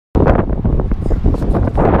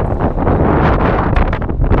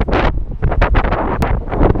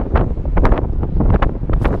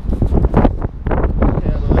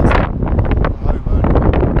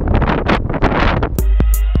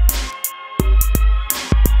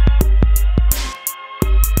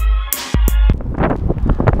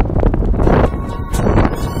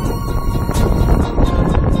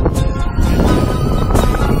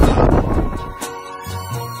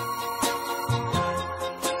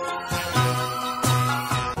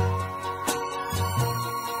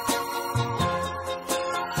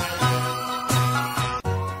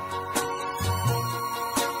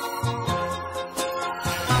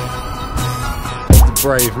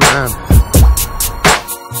brave man.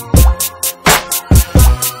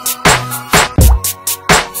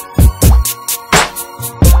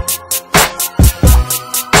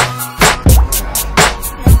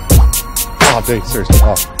 Oh, dude, seriously.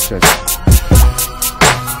 Oh, cheers.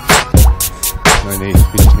 No need. We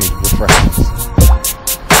just need refreshments.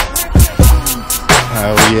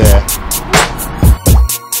 Hell yeah.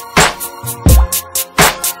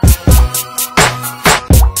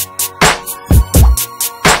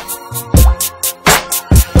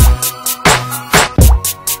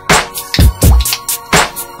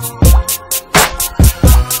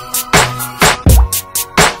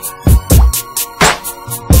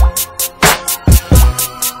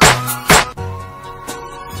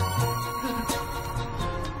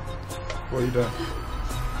 What are you doing?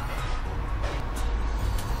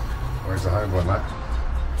 Where's the home one, mate?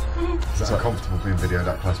 Is that uncomfortable being videoed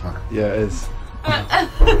up close, mate? Yeah, it is.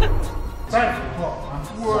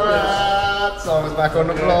 What? So I was back on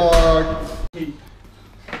the vlog.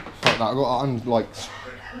 Fuck that, I got to like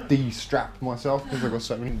de-strap myself because I've got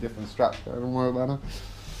so many different straps going. Don't worry about it.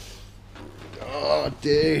 Oh,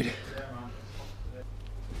 dude.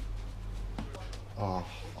 Oh,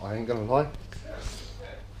 I ain't gonna lie.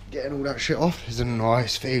 Getting all that shit off is a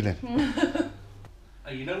nice feeling.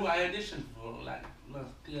 You know what I auditioned for like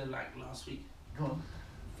last week? Go on.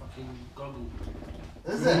 Fucking Goggle.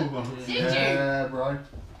 Is it? Did you? Yeah, bro.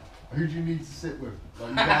 Who do you need to sit with? Like,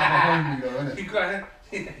 you gotta have a homie though, innit? You got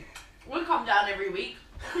We come down every week.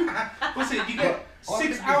 What's it? You get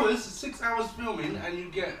 6 hours filming, and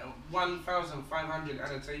you get 1,500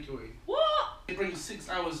 and a takeaway. What? They bring 6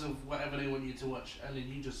 hours of whatever they want you to watch, and then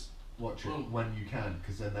you just watch it when you can,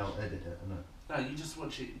 because then they'll edit it, innit? No, you just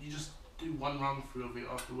watch it. You just do one run through of it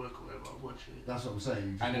after work or whatever. Watch it. That's what I'm saying.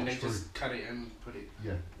 You just and then they through. just cut it and put it.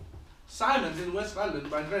 Yeah. Simon's in West London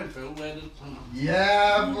by Grenfell, where the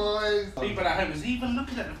yeah, boys. People at home is even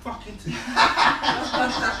looking at the fucking TV.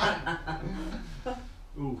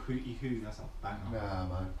 Ooh, hooty hoo, that's a banger. Nah,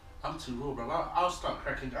 man. I'm too raw, bro. I'll start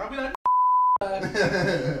cracking. I'll be like.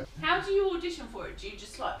 How do you audition for it? Do you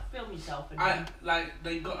just like film yourself? And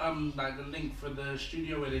they got like the link for the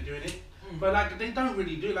studio where they're doing it, but like they don't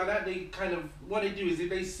really do it like that. They kind of what they do is if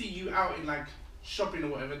they see you out in like shopping or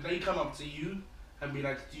whatever, they come up to you and be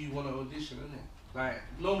like, "Do you want to audition?" Isn't it? Like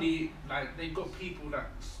normally, like they've got people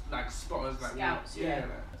that like spotters, like scouts. yeah.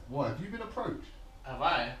 What, have you been approached? Have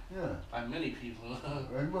I? Yeah. By many people.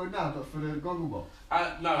 Well, no, but for the goggle box.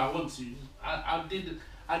 No, I want to.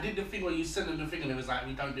 I did the thing where you send them the thing and it was like,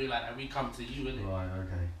 we don't do it like that, we come to you, innit? Right,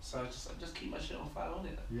 okay. So just keep my shit on fire, on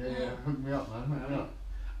it. Yeah, yeah, hook me up, man, hook me up.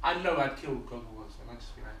 I know I'd kill Goggle once, man, I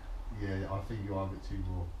just feel like... Yeah, I think you are a bit too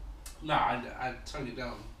raw. No, I'd tone it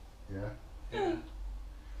down. Yeah? Yeah.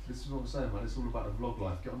 This is what I'm saying, man, it's all about the vlog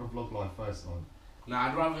life. Get on the vlog life first, man. Nah,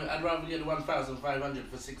 I'd rather get the 1,500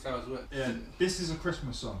 for 6 hours work. Yeah, this is a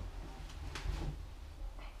Christmas song.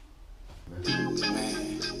 Man,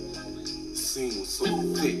 scene was so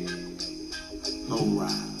thick. Low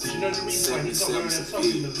rise. You know the reason why he's not wearing a sock in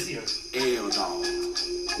the video? L dog.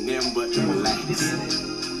 Nothing but relax.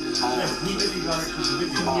 He really directed the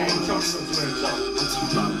video. Yeah, he chose not to wear a sock. I'm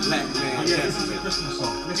talking about black man. Yeah, this is a Christmas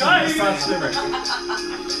song. Listen to the first lyric.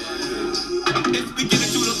 It's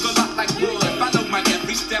beginning to look a lot like wood. Follow my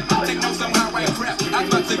every step. I take notes on how I prep. I'm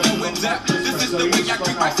about to go in depth. This is the way I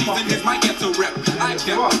keep my season. Is my ghetto rep. I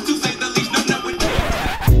kept, to say the least, no.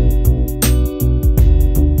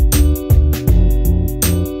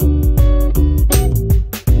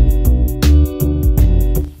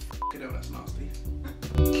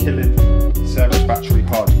 Killing service battery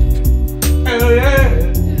hard. Hell yeah!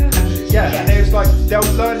 Yeah, and it's like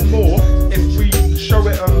they'll learn more if we show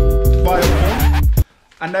it via porn.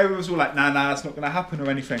 And they was all like, nah, that's not gonna happen or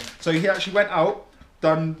anything. So he actually went out,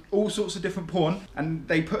 done all sorts of different porn, and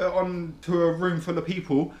they put it on to a room full of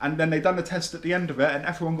people, and then they done a test at the end of it, and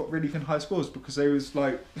everyone got really high scores because they was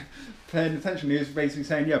like paying attention. He was basically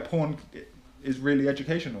saying, yeah, porn is really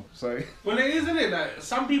educational. So well, it is, isn't it? Like,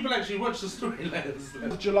 some people actually watch the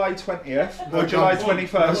storylines. July 20th or July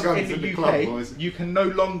 21st in the UK, you can no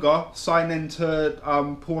longer sign into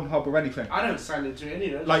Pornhub or anything. I don't sign into it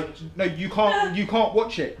anyway. Like, no, you can't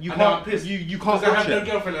watch it. You can't. You can't watch it. I have no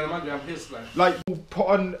girlfriend and I'm pissed. Like,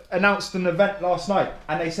 announced an event last night,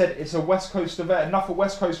 and they said it's a West Coast event. Another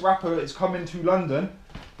West Coast rapper is coming to London,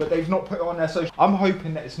 but they've not put it on their social. I'm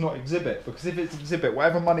hoping that it's not Exhibit, because if it's Exhibit,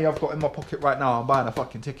 whatever money I've got in my pocket right now, I'm buying a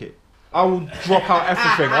fucking ticket. I will drop out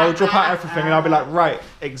everything. I will drop out everything, and I'll be like, right,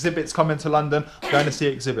 Exhibit's coming to London. I'm going to see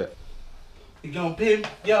Exhibit. You gonna pimp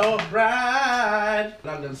your bride.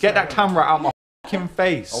 Get that camera out my fucking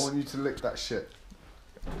face. I want you to lick that shit.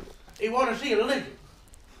 You wanna see a lick?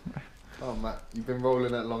 Oh, Matt, you've been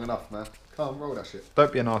rolling it long enough, man. Come on, roll that shit.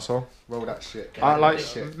 Don't be an arsehole. Roll that shit. I like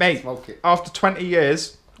shit. mate. Smoke it. After 20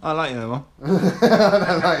 years, I like you no more. I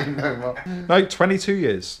don't like you no more. No, 22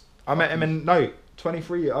 years. I met him in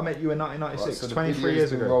 23 years. I met you in 1996. Right, so 23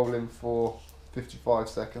 years been ago. Rolling for 55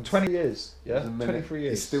 seconds. 20 years. Yeah. There's a minute. 23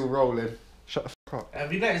 years. He's still rolling. Shut the fuck up.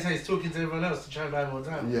 Have you noticed how he's talking to everyone else to try and buy more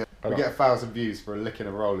time? Yeah. We get 1,000 views for a licking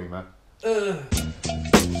and rolling, man. Telling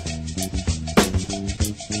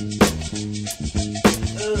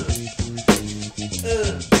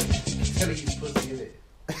you pussy in it.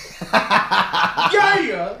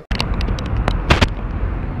 Yeah!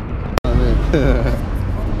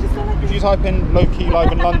 If you type in Lowkey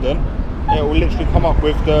live in London, it will literally come up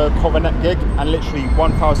with the Coronet gig and literally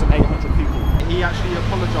 1,800 people. He actually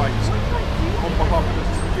apologised on behalf of the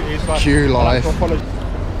security. It's like, Q live.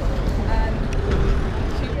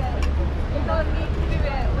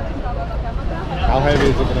 How heavy is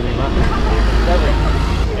it going to be, man?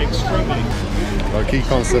 Extremely. Key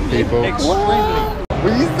concept, people. Extremely.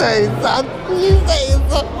 What you say, son? What you say,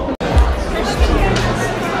 son?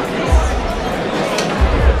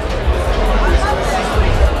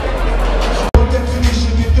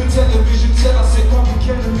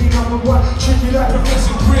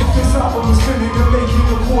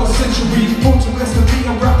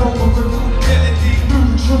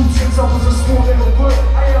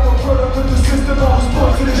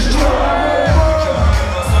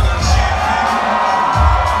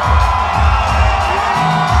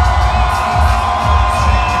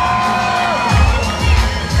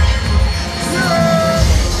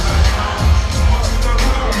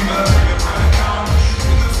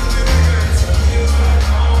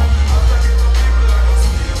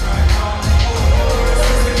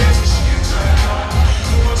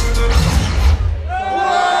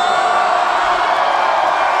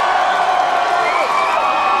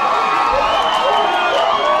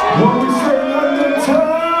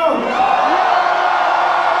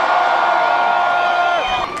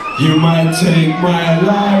 You might take my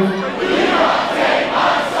life. You can't take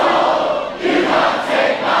my soul. You can't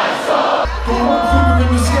take my soul. Got one finger in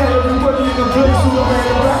the sky, everybody in the place who are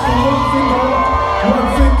made back from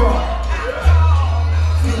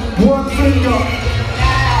one finger.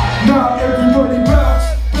 Now everybody bounce,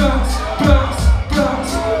 bounce, bounce,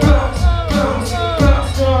 bounce, bounce, bounce,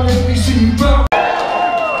 bounce. Now let me see you bounce.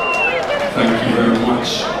 Thank you very much.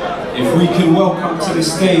 If we can welcome to the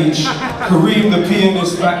stage Kareem the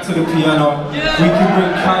pianist back to the piano, we can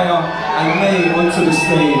bring Kaya and May onto the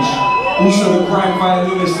stage. Also the grand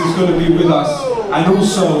violinist is going to be with us, and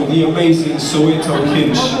also the amazing Soweto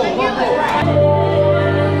Kinch.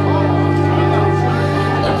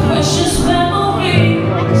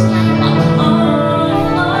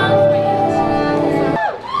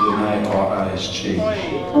 The night our eyes change.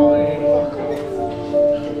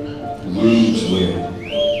 Rooms where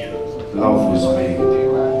love was made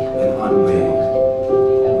and unmade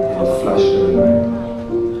in a flash of the night.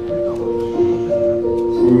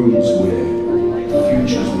 Rooms where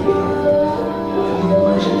futures were done and the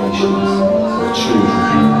imaginations of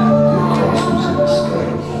children were castles in the sky.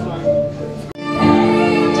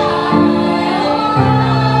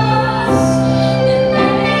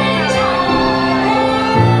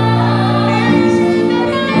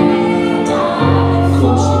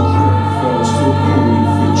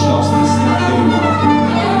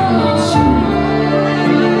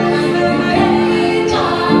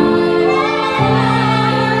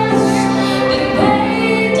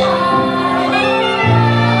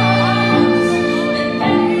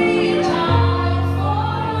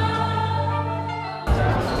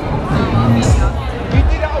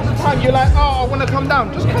 You're like, oh, I want to come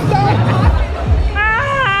down. Just come down.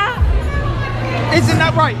 Isn't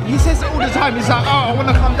that right? He says it all the time. He's like, oh, I want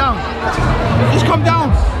to come down. Just come down.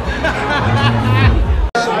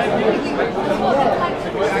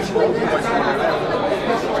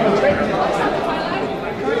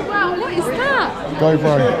 Wow, what is that?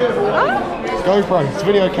 GoPro. Huh? GoPro. It's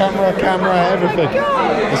video camera, everything.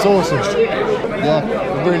 It's awesome. Yeah,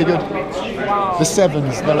 they're really good. The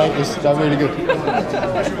 7s, the latest, they're really good.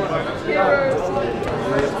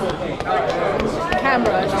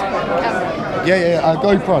 Camera. Yeah,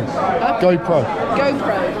 GoPro. Huh? GoPro.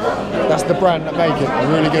 GoPro. That's the brand that make it. They're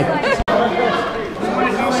really good.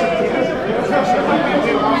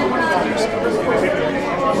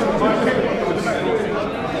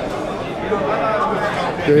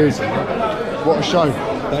 Dude, what a show.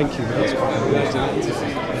 Thank you, mate.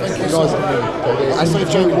 Thank you guys. And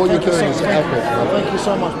Joe, what you're doing is epic. Thank you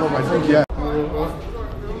so much, brother. Thank you.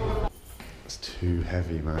 It's too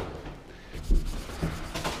heavy, man.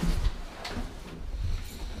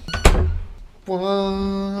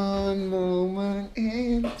 One moment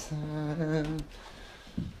in time.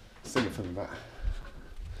 Sing it for me, Matt.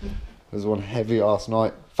 It was one heavy ass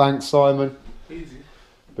night. Thanks, Simon. Easy.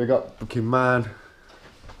 Big up fucking man.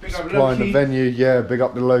 Big up Supplying the Lowkey. venue, yeah, big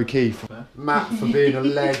up the Lowkey. Matt for being a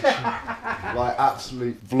legend. Like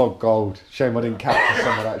absolute vlog gold. Shame I didn't capture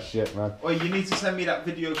some of that shit, man. Oh, you need to send me that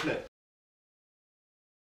video clip.